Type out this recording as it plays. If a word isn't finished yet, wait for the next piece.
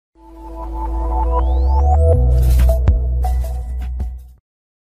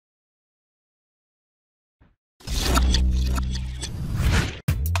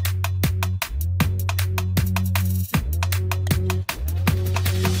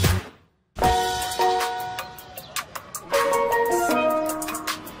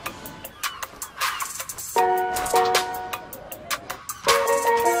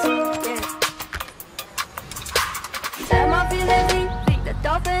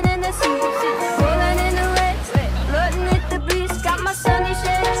Tennessee. Rolling in the race, floating with the breeze. Got my sunny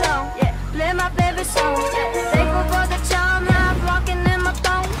shades on, yeah. Play my favorite song, yeah. Thankful for the charm that I'm rocking in my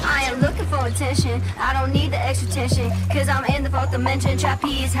thong. I am looking for attention, I don't need the extra tension. Cause I'm in the fourth dimension,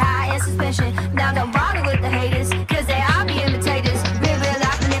 trapeze high in suspension. Now don't bother with the haters, cause they all be imitators. Real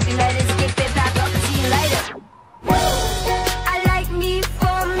life manipulators, get fit back up and see you later. I like me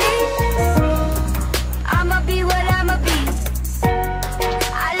for me, I'ma be what I'ma be.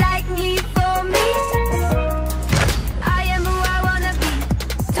 I like me for me, I am who I wanna be.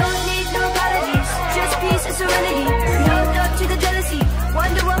 Don't need no apologies, just peace and serenity. No love to the jealousy,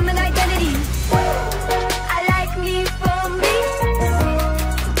 Wonder Woman identity. I like me for me,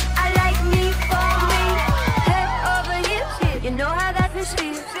 I like me for me. Head over heels, you know how that feels.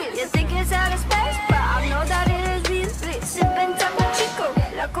 You think it's out of space, but I know that it is real. Sipping Taco Chico,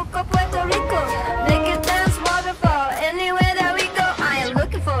 La Coca Puerto Rico. Make it dance waterfall, anywhere that we go. I am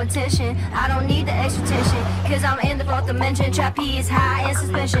looking for attention, I don't need the extra tension. Cause I'm in the fourth dimension, trapeze high in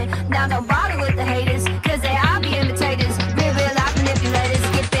suspension. Now don't bother with the haters, cause they all be imitators. Real life manipulators,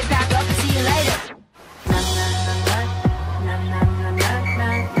 get fit back up and see you later.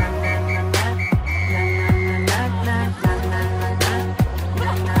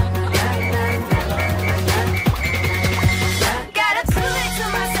 Gotta prove it to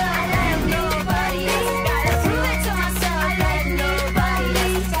myself, I like nobody else. Gotta prove it to myself, I like nobody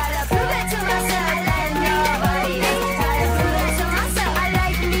else. Gotta prove it to myself, I like nobody else. Gotta prove it to myself, I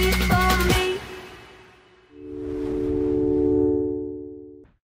like me for me.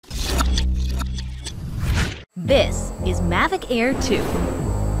 This is Mavic Air 2.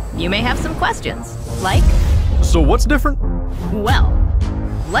 You may have some questions, like, So what's different? well,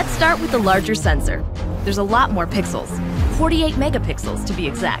 let's start with the larger sensor. There's a lot more pixels, 48 megapixels to be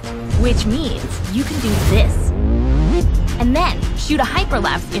exact, which means you can do this. And then shoot a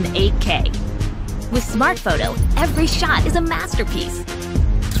hyperlapse in 8K. With Smart Photo, every shot is a masterpiece.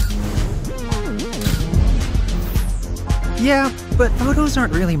 Yeah, but photos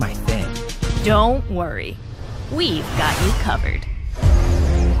aren't really my thing. Don't worry, we've got you covered.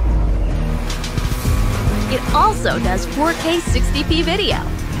 It also does 4K 60p video.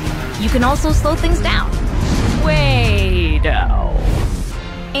 You can also slow things down. Way-do.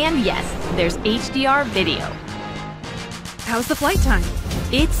 And yes, there's HDR video. How's the flight time?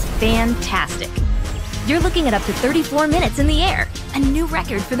 It's fantastic. You're looking at up to 34 minutes in the air, a new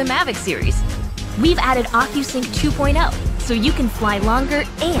record for the Mavic series. We've added OcuSync 2.0, so you can fly longer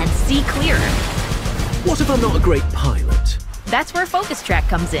and see clearer. What if I'm not a great pilot? That's where Focus Track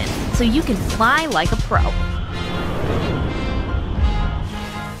comes in, so you can fly like a pro.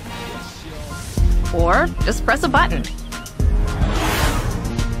 Or just press a button.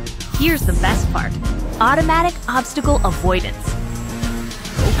 Here's the best part: automatic obstacle avoidance.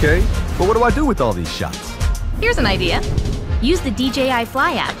 Okay, but what do I do with all these shots? Here's an idea. Use the DJI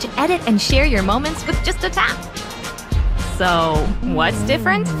Fly app to edit and share your moments with just a tap. So, what's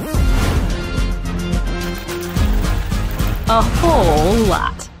different? A whole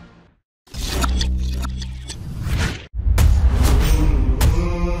lot.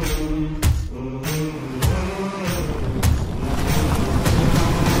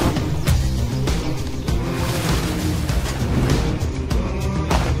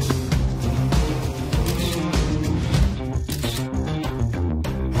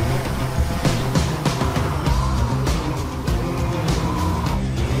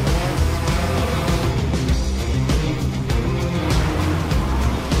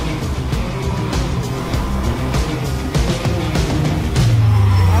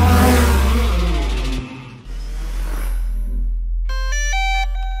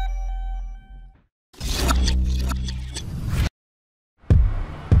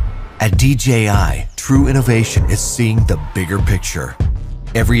 At DJI, true innovation is seeing the bigger picture.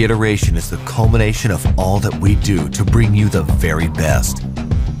 Every iteration is the culmination of all that we do to bring you the very best.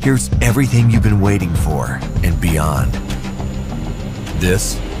 Here's everything you've been waiting for and beyond.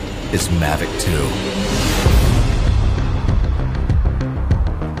 This is Mavic 2.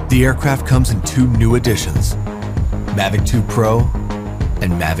 The aircraft comes in two new editions, Mavic 2 Pro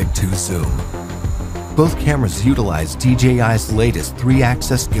and Mavic 2 Zoom. Both cameras utilize DJI's latest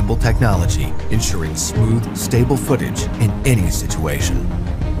 3-axis gimbal technology, ensuring smooth, stable footage in any situation.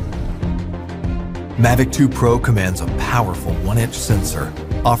 Mavic 2 Pro commands a powerful 1-inch sensor,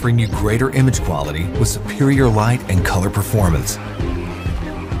 offering you greater image quality with superior light and color performance.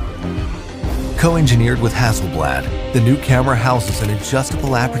 Co-engineered with Hasselblad, the new camera houses an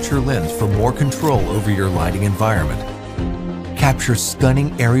adjustable aperture lens for more control over your lighting environment. Capture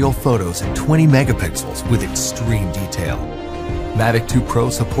stunning aerial photos at 20 megapixels with extreme detail. Mavic 2 Pro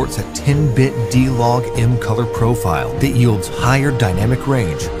supports a 10-bit D-Log M color profile that yields higher dynamic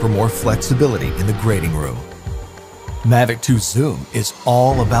range for more flexibility in the grading room. Mavic 2 Zoom is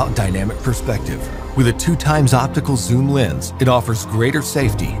all about dynamic perspective. With a 2x optical zoom lens, it offers greater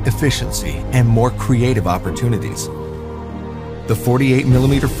safety, efficiency, and more creative opportunities. The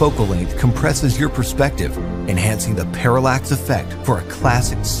 48mm focal length compresses your perspective, enhancing the parallax effect for a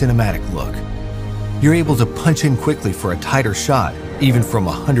classic cinematic look. You're able to punch in quickly for a tighter shot, even from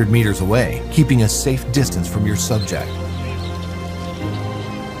 100 meters away, keeping a safe distance from your subject.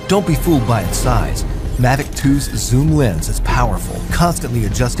 Don't be fooled by its size. Mavic 2's zoom lens is powerful, constantly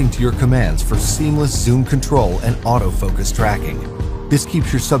adjusting to your commands for seamless zoom control and autofocus tracking. This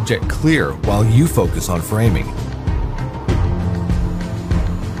keeps your subject clear while you focus on framing.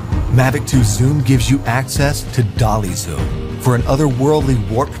 Mavic 2 Zoom gives you access to dolly zoom for an otherworldly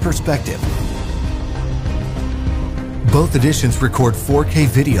warped perspective. Both editions record 4K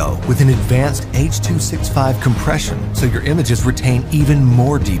video with an advanced H.265 compression, so your images retain even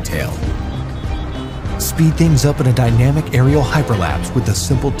more detail. Speed things up in a dynamic aerial hyperlapse with the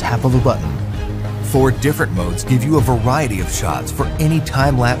simple tap of a button. 4 different modes give you a variety of shots for any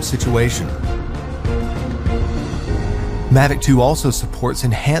time-lapse situation. Mavic 2 also supports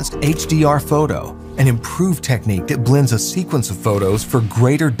enhanced HDR photo, an improved technique that blends a sequence of photos for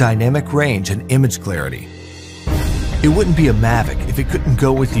greater dynamic range and image clarity. It wouldn't be a Mavic if it couldn't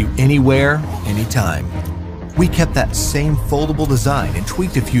go with you anywhere, anytime. We kept that same foldable design and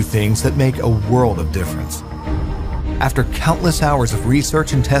tweaked a few things that make a world of difference. After countless hours of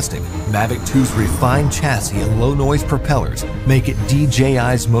research and testing, Mavic 2's refined chassis and low-noise propellers make it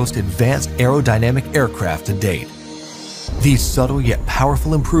DJI's most advanced aerodynamic aircraft to date. These subtle yet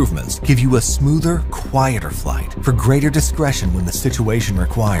powerful improvements give you a smoother, quieter flight for greater discretion when the situation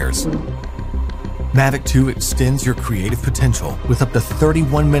requires. Mavic 2 extends your creative potential with up to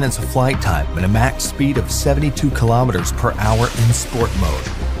 31 minutes of flight time and a max speed of 72 kilometers per hour in sport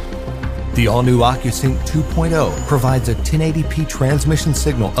mode. The all-new OcuSync 2.0 provides a 1080p transmission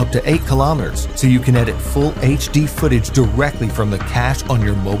signal up to 8 kilometers, so you can edit full HD footage directly from the cache on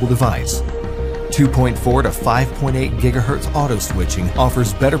your mobile device. 2.4 to 5.8 GHz auto switching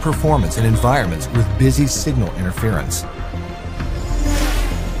offers better performance in environments with busy signal interference.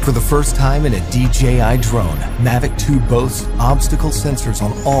 For the first time in a DJI drone, Mavic 2 boasts obstacle sensors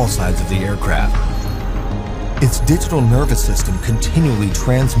on all sides of the aircraft. Its digital nervous system continually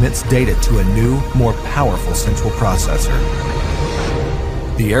transmits data to a new, more powerful central processor.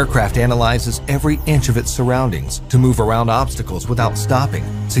 The aircraft analyzes every inch of its surroundings to move around obstacles without stopping,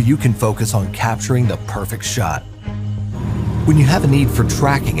 so you can focus on capturing the perfect shot. When you have a need for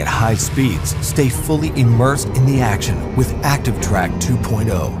tracking at high speeds, stay fully immersed in the action with ActiveTrack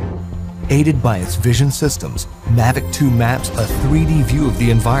 2.0. Aided by its vision systems, Mavic 2 maps a 3D view of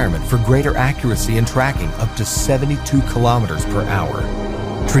the environment for greater accuracy in tracking up to 72 kilometers per hour.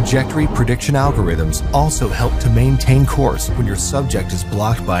 Trajectory prediction algorithms also help to maintain course when your subject is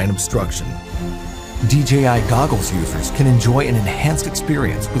blocked by an obstruction. DJI goggles users can enjoy an enhanced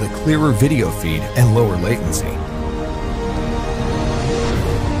experience with a clearer video feed and lower latency.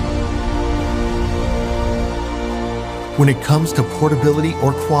 When it comes to portability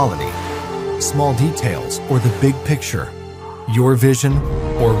or quality, small details or the big picture, your vision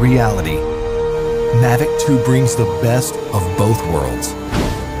or reality, Mavic 2 brings the best of both worlds.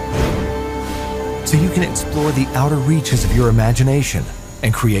 So you can explore the outer reaches of your imagination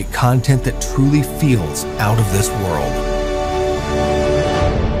and create content that truly feels out of this world.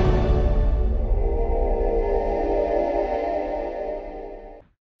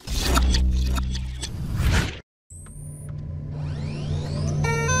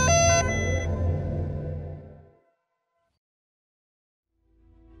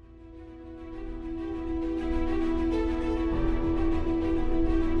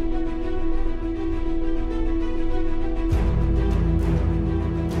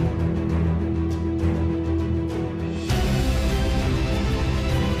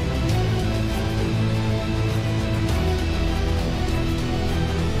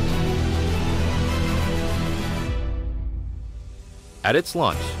 At its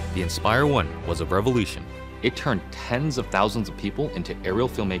launch, the Inspire 1 was a revolution. It turned tens of thousands of people into aerial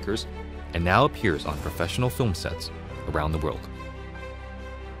filmmakers and now appears on professional film sets around the world.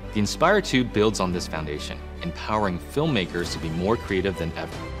 The Inspire 2 builds on this foundation, empowering filmmakers to be more creative than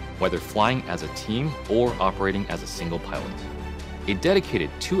ever, whether flying as a team or operating as a single pilot. A dedicated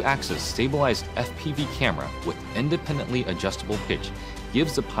 2-axis stabilized FPV camera with independently adjustable pitch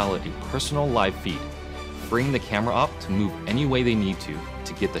gives the pilot a personal live feed, freeing the camera op to move any way they need to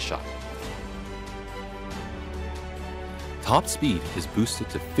get the shot. Top speed is boosted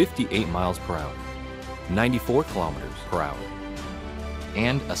to 58 miles per hour, 94 kilometers per hour,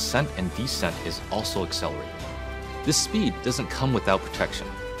 and ascent and descent is also accelerated. This speed doesn't come without protection.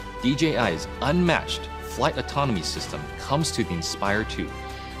 DJI's unmatched flight autonomy system comes to the Inspire 2,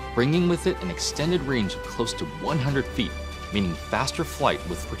 bringing with it an extended range of close to 100 feet, meaning faster flight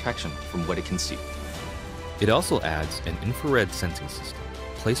with protection from what it can see. It also adds an infrared sensing system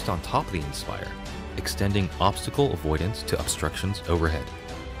placed on top of the Inspire, extending obstacle avoidance to obstructions overhead.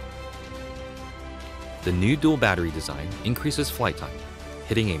 The new dual battery design increases flight time,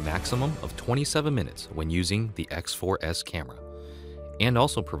 hitting a maximum of 27 minutes when using the X4S camera, and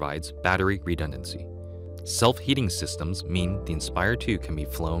also provides battery redundancy. Self-heating systems mean the Inspire 2 can be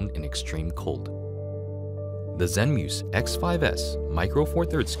flown in extreme cold. The Zenmuse X5S Micro Four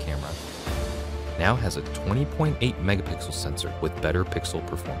Thirds camera now has a 20.8 megapixel sensor with better pixel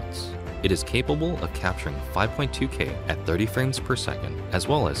performance. It is capable of capturing 5.2K at 30 frames per second, as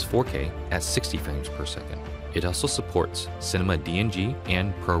well as 4K at 60 frames per second. It also supports Cinema DNG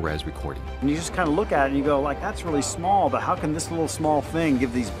and ProRes recording. And you just kind of look at it and you go, like, that's really small, but how can this little small thing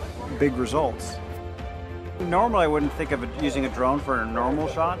give these big results? Normally I wouldn't think of using a drone for normal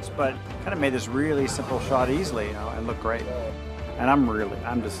shots, but kind of made this really simple shot easily, you know, and look great. And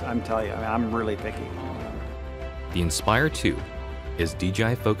I'm telling you, I'm really picky. The Inspire 2 is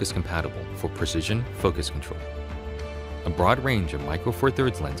DJI focus compatible for precision focus control. A broad range of Micro Four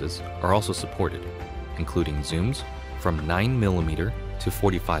Thirds lenses are also supported, including zooms from 9mm to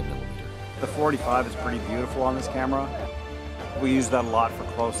 45mm. The 45 is pretty beautiful on this camera. We use that a lot for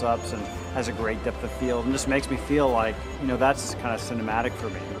close-ups and has a great depth of field and just makes me feel like, you know, that's kind of cinematic for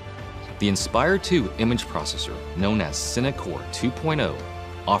me. The Inspire 2 image processor, known as CineCore 2.0,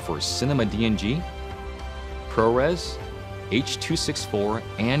 offers Cinema DNG, ProRes, H.264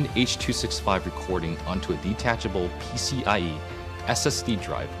 and H.265 recording onto a detachable PCIe SSD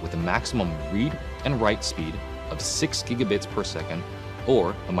drive with a maximum read and write speed of 6 gigabits per second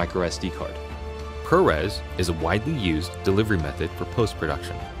or a micro SD card. ProRes is a widely used delivery method for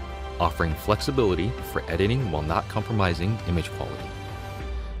post-production, offering flexibility for editing while not compromising image quality.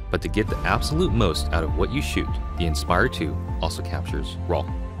 But to get the absolute most out of what you shoot, the Inspire 2 also captures RAW.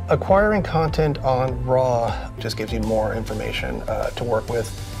 Acquiring content on RAW just gives you more information to work with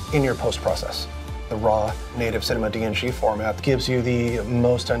in your post-process. The RAW native Cinema DNG format gives you the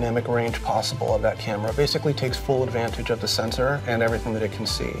most dynamic range possible of that camera. Basically takes full advantage of the sensor and everything that it can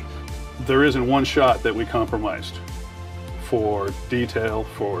see. There isn't one shot that we compromised for detail,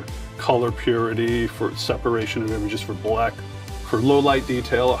 for color purity, for separation of images, for black, for low light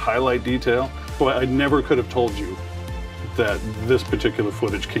detail, highlight detail. Boy, I never could have told you that this particular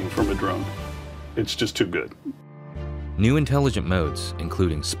footage came from a drone. It's just too good. New intelligent modes,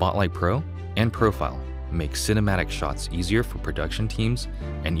 including Spotlight Pro and Profile, make cinematic shots easier for production teams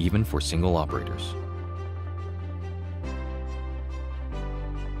and even for single operators.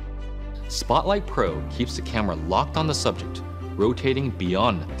 Spotlight Pro keeps the camera locked on the subject, rotating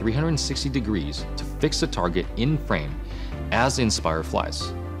beyond 360 degrees to fix the target in frame as the Inspire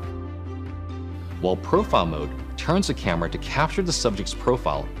flies. While Profile mode turns the camera to capture the subject's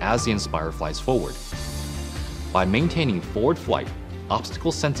profile as the Inspire flies forward. By maintaining forward flight,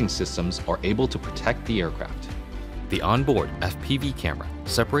 obstacle sensing systems are able to protect the aircraft. The onboard FPV camera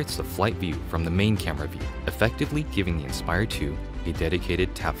separates the flight view from the main camera view, effectively giving the Inspire 2 a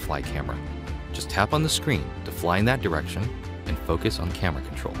dedicated tap fly camera. Just tap on the screen to fly in that direction and focus on camera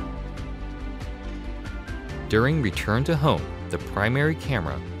control. During return to home, the primary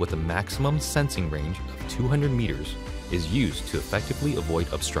camera with a maximum sensing range of 200 meters is used to effectively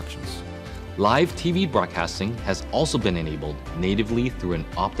avoid obstructions. Live TV broadcasting has also been enabled natively through an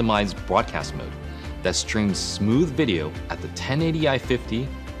optimized broadcast mode that streams smooth video at the 1080i 50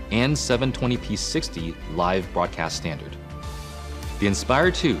 and 720p 60 live broadcast standard. The Inspire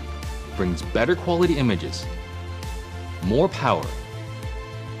 2 brings better quality images, more power,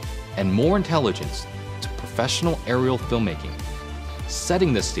 and more intelligence to professional aerial filmmaking,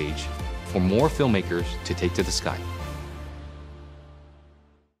 setting the stage for more filmmakers to take to the sky.